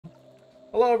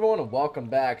Hello everyone and welcome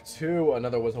back to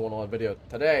another Wizard101 video.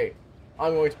 Today,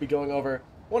 I'm going to be going over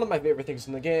one of my favorite things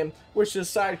in the game, which is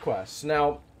side quests.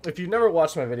 Now, if you've never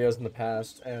watched my videos in the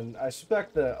past, and I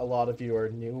suspect that a lot of you are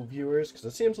new viewers, because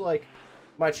it seems like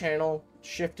my channel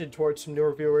shifted towards some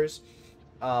newer viewers,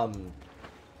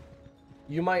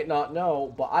 you might not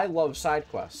know, but I love side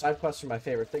quests. Side quests are my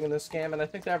favorite thing in this game, and I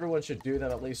think that everyone should do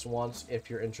them at least once if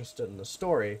you're interested in the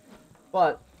story.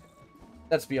 But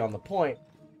that's beyond the point.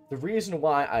 The reason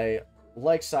why I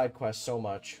like side quests so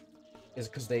much is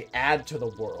because they add to the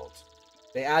world.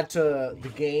 They add to the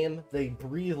game, they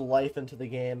breathe life into the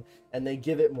game, and they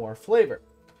give it more flavor.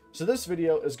 So this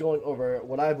video is going over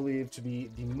what I believe to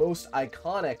be the most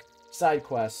iconic side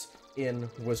quests in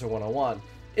Wizard101.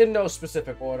 In no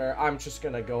specific order, I'm just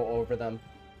going to go over them.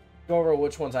 Go over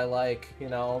which ones I like, you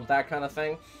know, that kind of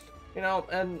thing. You know,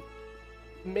 and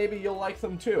maybe you'll like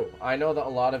them too. I know that a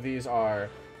lot of these are,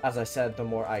 as I said, the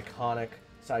more iconic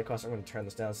side quests. I'm going to turn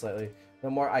this down slightly. The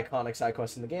more iconic side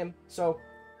quests in the game. So,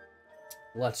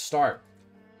 let's start.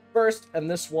 First, and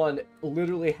this one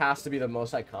literally has to be the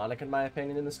most iconic in my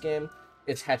opinion in this game,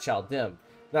 it's Hechal Dim.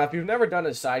 Now, if you've never done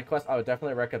a side quest, I would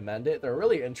definitely recommend it. They're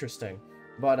really interesting.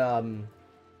 But,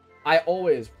 I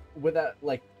always,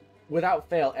 without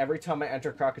fail, every time I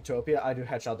enter Krakatopia, I do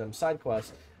Hechal Dim side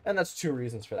quests. And that's two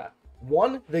reasons for that.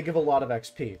 One, they give a lot of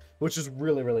XP, which is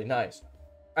really, really nice.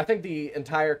 I think the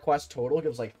entire quest total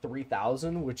gives like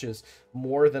 3,000, which is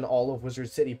more than all of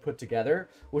Wizard City put together,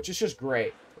 which is just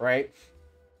great, right?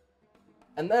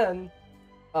 And then,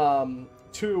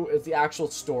 two is the actual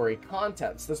story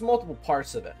contents. There's multiple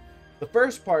parts of it. The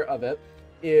first part of it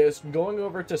is going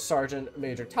over to Sergeant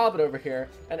Major Talbot over here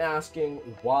and asking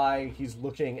why he's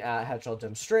looking at Hechal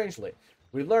Dim strangely.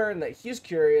 We learn that he's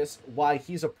curious why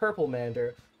he's a purple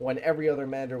Mander when every other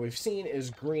Mander we've seen is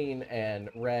green and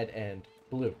red and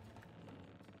blue.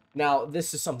 Now,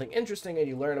 this is something interesting, and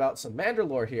you learn about some Mander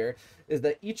lore here, is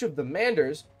that each of the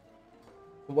Manders,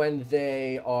 when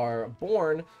they are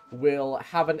born, will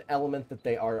have an element that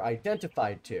they are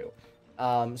identified to.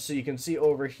 So you can see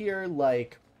over here,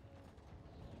 like,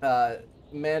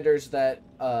 Manders that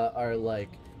are,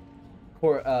 like,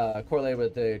 correlated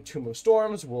with the Tomb of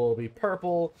Storms will be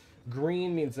purple.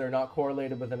 Green means they're not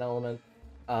correlated with an element.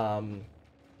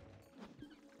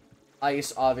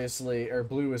 Ice, obviously, or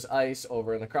blue is ice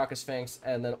over in the Crocus-Sphinx,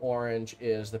 and then orange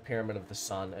is the Pyramid of the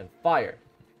Sun and Fire.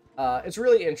 It's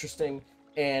really interesting,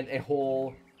 and a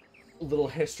whole little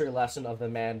history lesson of the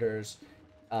Manders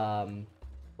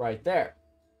right there.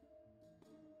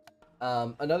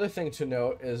 Another thing to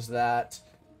note is that,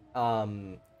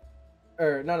 or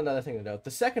not another thing to note, the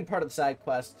second part of the side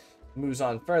quest moves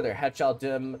on further. Hechal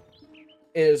Dim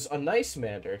is a nice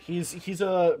Mander. He's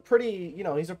a pretty, you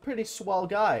know, he's a pretty swell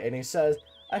guy, and he says,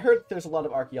 I heard that there's a lot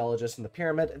of archaeologists in the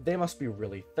pyramid. They must be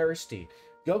really thirsty.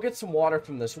 Go get some water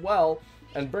from this well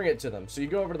and bring it to them. So you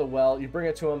go over to the well, you bring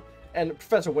it to him, and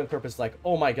Professor Winthrop is like,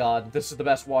 oh my god, this is the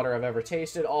best water I've ever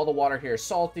tasted. All the water here is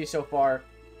salty so far.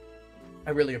 I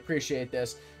really appreciate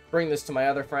this. Bring this to my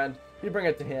other friend. You bring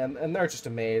it to him, and they're just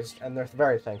amazed, and they're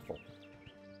very thankful.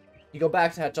 You go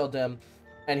back to Hechal Dim,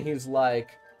 and he's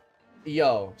like,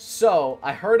 yo, so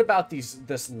I heard about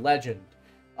this legend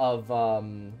of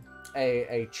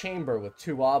a chamber with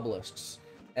two obelisks,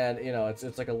 and you know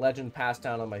it's like a legend passed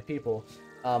down on my people.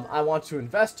 I want to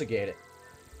investigate it.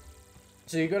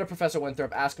 So you go to Professor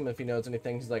Winthrop, ask him if he knows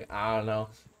anything. He's like, I don't know.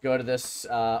 Go to this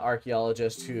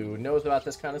archaeologist who knows about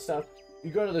this kind of stuff.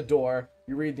 You go to the door,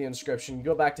 you read the inscription, you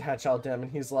go back to Hechal Dim,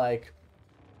 and he's like,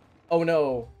 oh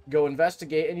no, go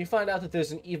investigate, and you find out that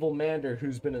there's an evil Mander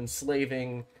who's been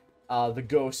enslaving the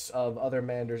ghosts of other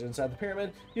Manders inside the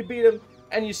pyramid. You beat him,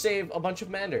 and you save a bunch of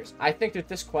Manders. I think that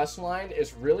this quest line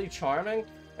is really charming,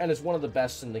 and is one of the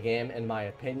best in the game, in my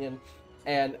opinion,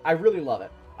 and I really love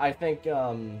it. I think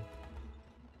out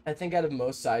of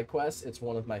most side quests, it's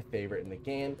one of my favorite in the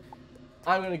game.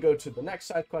 I'm going to go to the next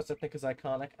side quest I think is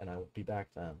iconic, and I will be back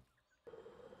then.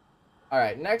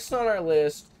 Alright, next on our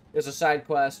list is a side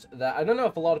quest that I don't know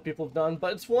if a lot of people have done,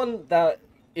 but it's one that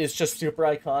is just super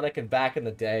iconic, and back in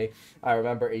the day, I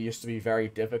remember it used to be very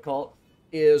difficult,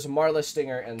 is Marla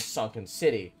Stinger and Sunken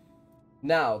City.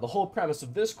 Now, the whole premise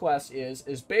of this quest is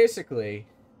basically,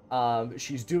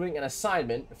 she's doing an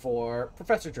assignment for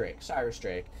Professor Drake, Cyrus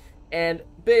Drake, and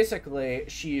basically,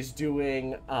 she's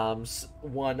doing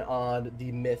one on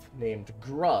the myth named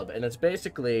Grub, and it's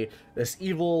basically this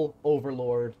evil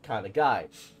overlord kind of guy.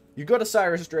 You go to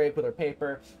Cyrus Drake with her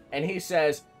paper, and he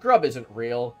says, Grub isn't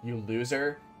real, you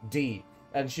loser, D.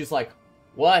 And she's like,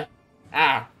 what?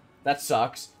 Ah, that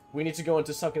sucks. We need to go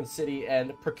into Sunken City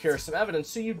and procure some evidence,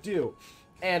 so you do.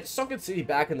 And Sunken City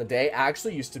back in the day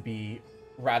actually used to be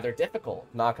rather difficult,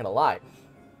 not gonna lie.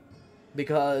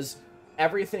 Because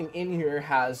everything in here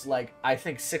has, like, I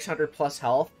think 600 plus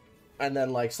health, and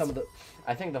then, like, some of the,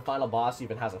 I think the final boss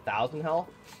even has 1,000 health.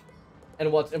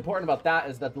 And what's important about that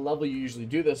is that the level you usually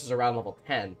do this is around level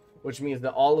 10, which means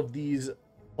that all of these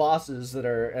bosses that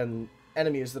are, and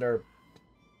enemies that are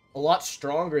a lot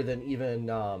stronger than even,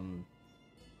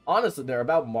 honestly, they're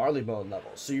about Marleybone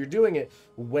levels. So you're doing it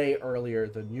way earlier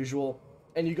than usual,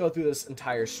 and you go through this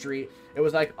entire street. It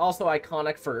was, like, also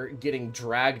iconic for getting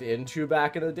dragged into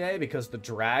back in the day, because the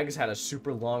drags had a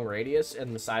super long radius,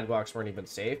 and the sidewalks weren't even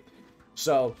safe.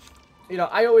 So, you know,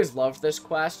 I always loved this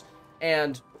quest,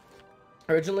 and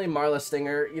originally, Marla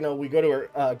Stinger, you know, we go to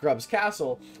her, Grubb's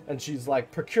castle, and she's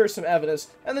like, procure some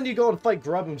evidence, and then you go and fight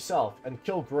Grubb himself, and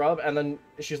kill Grubb, and then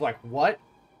she's like, what?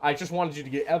 I just wanted you to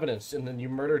get evidence, and then you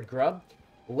murdered Grubb?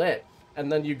 Lit.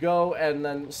 And then you go, and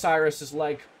then Cyrus is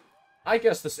like, I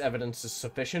guess this evidence is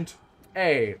sufficient.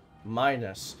 A-.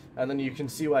 And then you can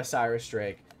see why Cyrus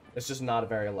Drake is just not a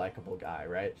very likable guy,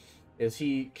 right? Is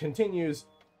he continues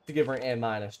to give her an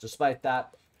A-, despite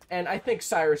that. And I think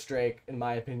Cyrus Drake, in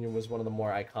my opinion, was one of the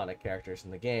more iconic characters in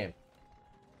the game.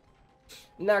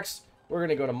 Next, we're going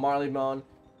to go to Marleybone.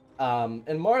 And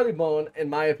Marleybone, in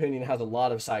my opinion, has a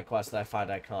lot of side quests that I find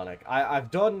iconic.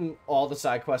 I've done all the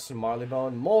side quests in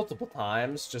Marleybone multiple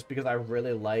times, just because I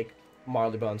really like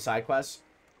Marleybone side quests.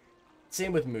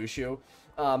 Same with Mushu.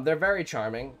 They're very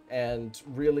charming, and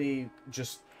really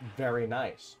just very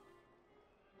nice.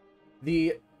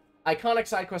 The iconic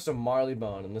side quest of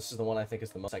Marleybone, and this is the one I think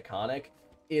is the most iconic,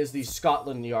 is the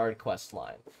Scotland Yard quest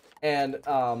line. And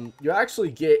you actually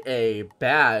get a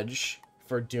badge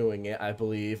for doing it, I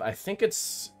believe. I think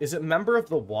it's, is it Member of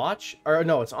the Watch? Or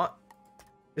no, it's on,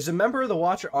 is it Member of the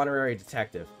Watch or Honorary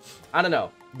Detective? I don't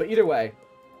know. But either way,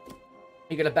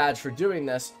 you get a badge for doing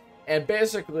this. And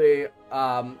basically,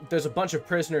 there's a bunch of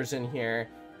prisoners in here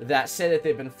that say that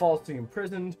they've been falsely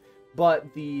imprisoned,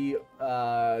 but the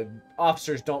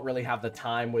officers don't really have the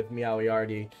time with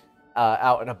Meowiardi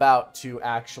out and about to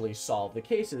actually solve the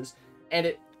cases. And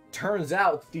it turns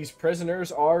out these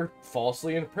prisoners are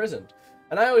falsely imprisoned.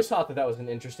 And I always thought that that was an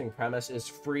interesting premise, is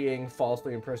freeing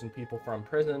falsely imprisoned people from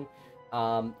prison,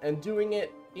 and doing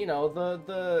it, you know,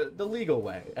 the legal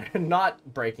way, and not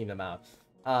breaking them out.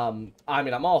 I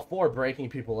mean, I'm all for breaking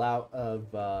people out of,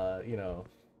 you know,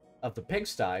 of the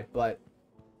pigsty, but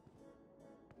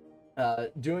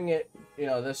doing it, you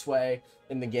know, this way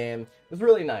in the game is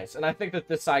really nice. And I think that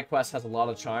this side quest has a lot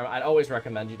of charm. I'd always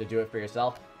recommend you to do it for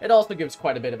yourself. It also gives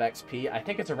quite a bit of XP. I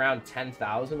think it's around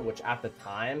 10,000, which at the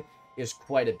time is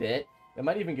quite a bit. It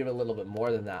might even give it a little bit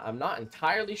more than that. I'm not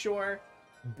entirely sure,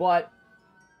 but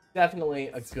definitely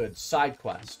a good side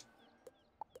quest.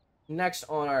 Next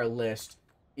on our list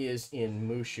is in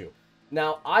Mushu.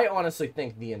 Now, I honestly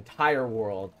think the entire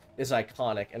world is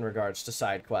iconic in regards to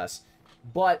side quests,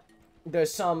 but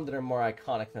there's some that are more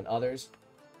iconic than others.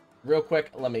 Real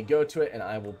quick, let me go to it, and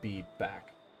I will be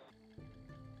back.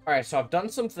 Alright, so I've done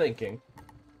some thinking,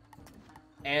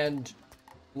 and,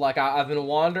 like, I've been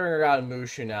wandering around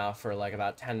Mushu now for, like,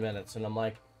 about 10 minutes, and I'm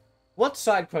like, what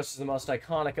side quest is the most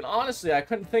iconic? And honestly, I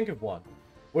couldn't think of one,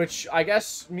 which I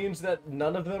guess means that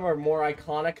none of them are more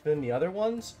iconic than the other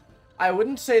ones. I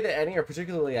wouldn't say that any are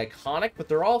particularly iconic, but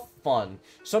they're all fun.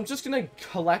 So I'm just going to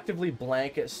collectively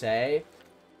blanket say,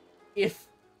 if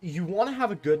you want to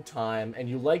have a good time and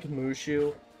you like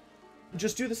Mushu,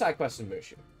 just do the side quest in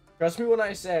Mushu. Trust me when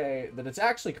I say that it's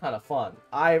actually kind of fun.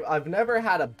 I've never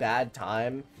had a bad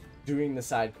time doing the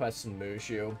side quests in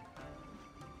Mushu,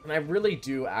 and I really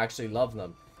do actually love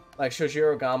them. Like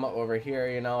Shojiro Gama over here,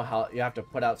 you know, how you have to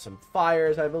put out some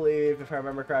fires, I believe, if I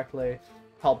remember correctly.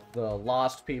 Help the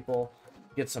lost people.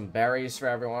 Get some berries for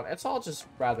everyone. It's all just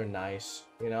rather nice,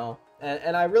 you know?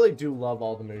 And I really do love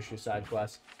all the Mushu side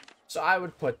quests. So I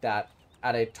would put that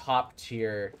at a top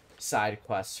tier side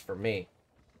quest for me.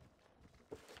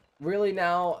 Really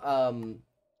now,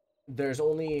 there's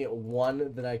only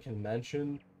one that I can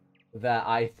mention that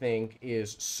I think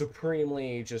is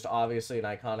supremely, just obviously an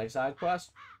iconic side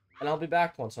quest. And I'll be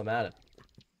back once I'm at it.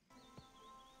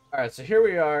 Alright, so here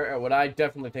we are at what I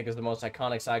definitely think is the most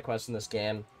iconic side quest in this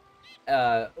game.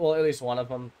 Well, at least one of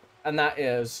them. And that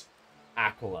is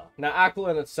Aquila. Now,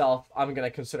 Aquila in itself, I'm going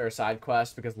to consider a side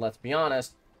quest because, let's be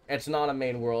honest, it's not a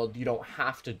main world. You don't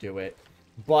have to do it.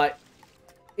 But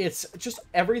it's just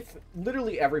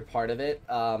literally every part of it.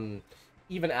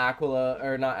 Even Aquila,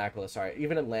 or not Aquila, sorry.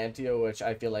 Even Atlantia, which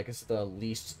I feel like is the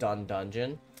least done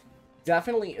dungeon,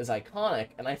 definitely is iconic.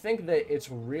 And I think that it's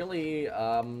really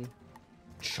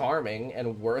charming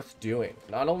and worth doing.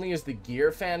 Not only is the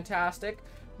gear fantastic,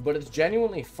 but it's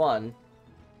genuinely fun.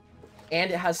 And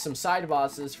it has some side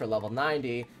bosses for level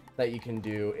 90 that you can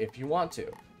do if you want to.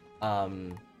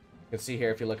 You can see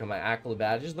here, if you look at my Aquila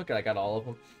badges, look at, I got all of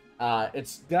them.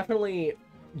 It's definitely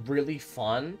really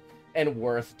fun and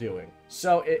worth doing.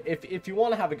 So if you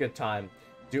want to have a good time,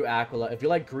 do Aquila. If you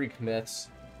like Greek myths,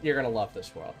 you're going to love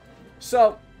this world.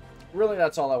 So, really,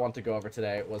 that's all I want to go over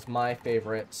today. It was my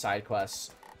favorite side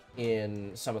quests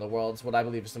in some of the worlds, what I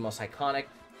believe is the most iconic.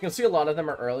 You can see a lot of them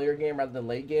are earlier game rather than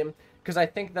late game, because I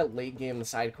think that late game, the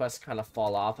side quests kind of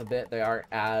fall off a bit. They aren't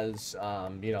as,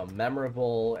 you know,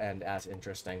 memorable and as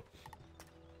interesting.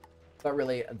 But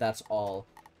really, that's all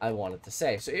I wanted to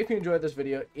say. So if you enjoyed this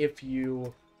video, if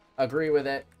you agree with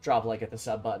it, drop a like, at the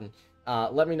sub button.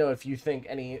 Let me know if you think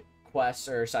any quests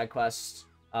or side quests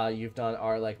you've done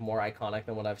are like more iconic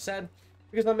than what I've said,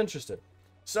 because I'm interested.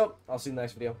 So I'll see you in the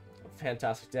next video. Have a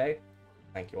fantastic day.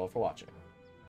 Thank you all for watching.